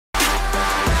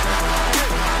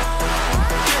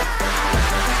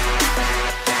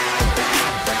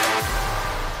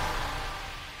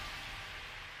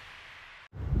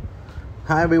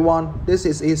Hi everyone, this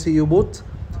is Ecuboot.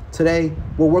 Today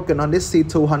we're working on this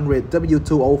C200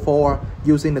 W204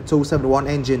 using the 271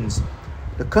 engines.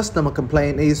 The customer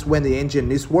complaint is when the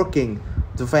engine is working,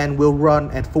 the fan will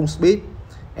run at full speed,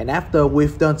 and after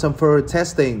we've done some further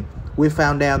testing, we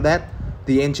found out that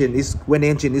when the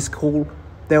engine is cool,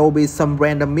 there will be some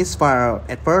random misfire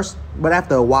at first, but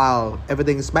after a while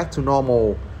everything is back to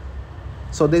normal.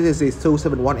 So this is the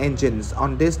 271 engines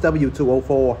on this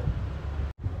W204.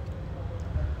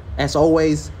 As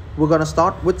always, we're gonna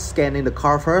start with scanning the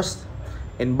car first,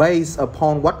 and based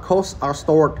upon what codes are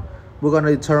stored, we're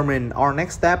gonna determine our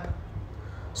next step.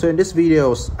 So in this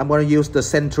videos, I'm gonna use the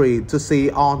Sentry to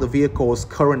see all the vehicle's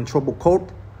current trouble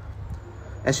code.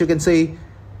 As you can see,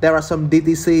 there are some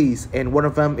DTCs, and one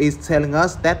of them is telling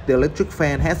us that the electric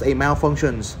fan has a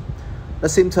malfunction. The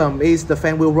symptom is the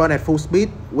fan will run at full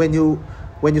speed when you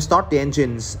start the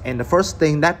engines, and the first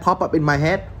thing that popped up in my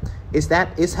head is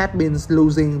that it had been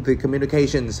losing the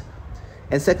communications.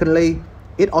 And secondly,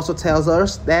 it also tells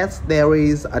us that there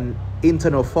is an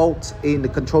internal fault in the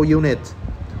control unit.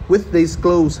 With these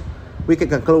clues, we can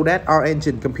conclude that our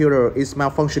engine computer is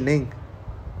malfunctioning.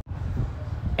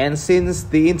 And since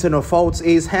the internal fault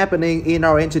is happening in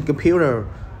our engine computer,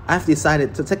 I've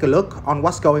decided to take a look on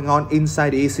what's going on inside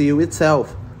the ECU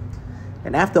itself.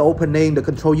 And after opening the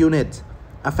control unit,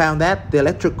 I found that the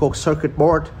electrical circuit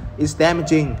board is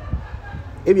damaging.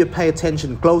 If you pay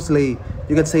attention closely,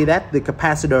 you can see that the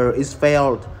capacitor is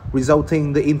failed, resulting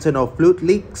in the internal fluid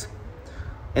leaks.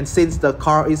 And since the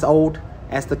car is old,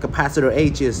 as the capacitor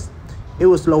ages, it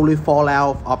will slowly fall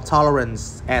out of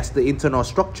tolerance as the internal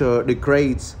structure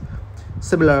degrades,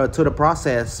 similar to the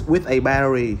process with a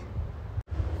battery.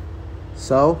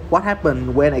 So, what happens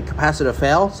when a capacitor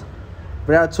fails?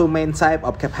 There are two main types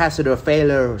of capacitor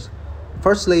failures.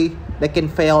 Firstly, they can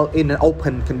fail in an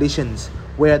open conditions,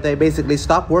 where they basically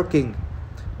stop working.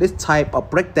 This type of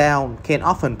breakdown can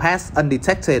often pass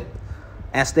undetected,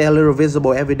 as there are little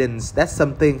visible evidence that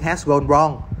something has gone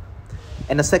wrong.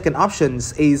 And the second option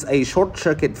is a short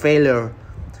circuit failure,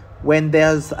 when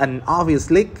there's an obvious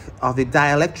leak of the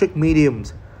dielectric medium.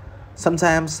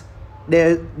 Sometimes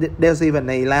there's even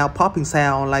a loud popping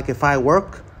sound like a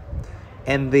firework,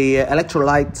 and the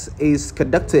electrolyte is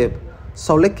conductive,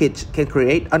 so leakage can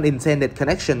create unintended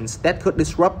connections that could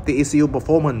disrupt the ECU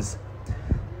performance.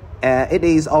 It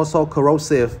is also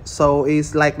corrosive, so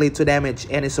it's likely to damage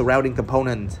any surrounding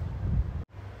component.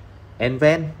 And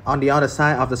then, on the other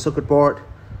side of the circuit board,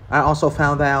 I also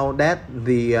found out that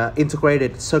the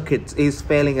integrated circuit is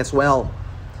failing as well.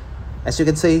 As you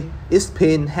can see, its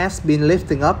pin has been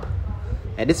lifting up.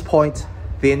 At this point,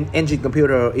 the engine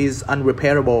computer is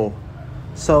unrepairable,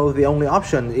 so the only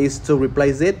option is to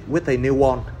replace it with a new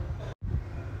one.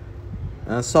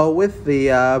 So with the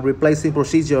replacing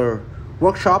procedure,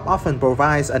 workshop often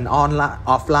provides an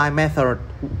offline method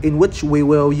in which we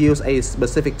will use a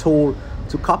specific tool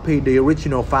to copy the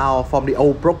original file from the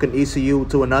old broken ECU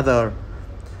to another.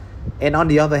 And on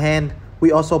the other hand,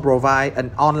 we also provide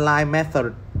an online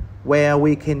method where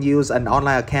we can use an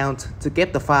online account to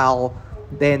get the file,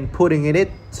 then putting it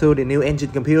to the new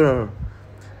engine computer.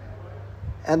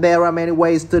 And there are many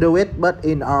ways to do it, but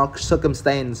in our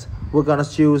circumstance, we're gonna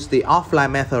choose the offline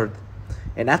method.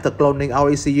 And after cloning our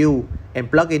ECU and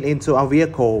plugging into our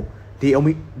vehicle, the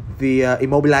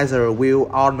immobilizer will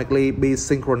automatically be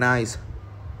synchronized.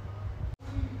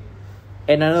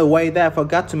 Another way that I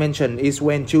forgot to mention is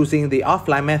when choosing the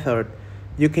offline method,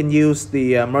 you can use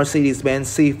the Mercedes-Benz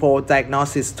C4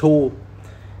 Diagnostic tool.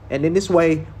 And in this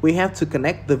way, we have to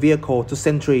connect the vehicle to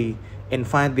Sentry and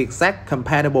find the exact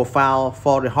compatible file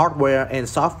for the hardware and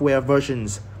software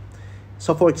versions.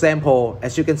 So for example,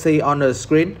 as you can see on the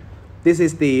screen, this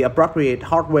is the appropriate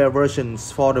hardware versions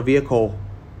for the vehicle.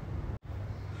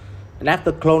 And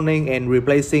after cloning and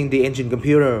replacing the engine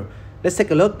computer, let's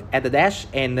take a look at the dash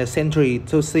and the Sentry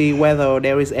to see whether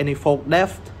there is any fault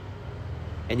left.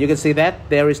 And you can see that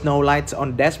there is no light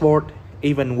on the dashboard,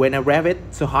 even when I rev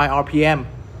it to high RPM.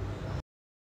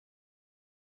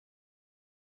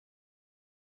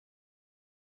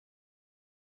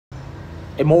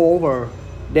 And moreover,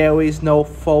 there is no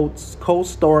fault code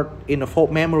stored in the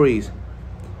fault memories.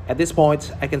 At this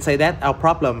point, I can say that our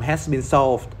problem has been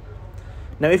solved.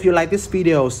 Now if you like these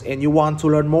videos and you want to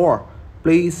learn more,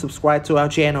 please subscribe to our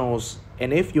channels.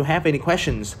 And if you have any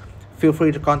questions, feel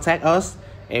free to contact us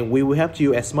and we will help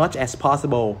you as much as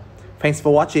possible. Thanks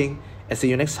for watching and see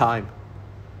you next time.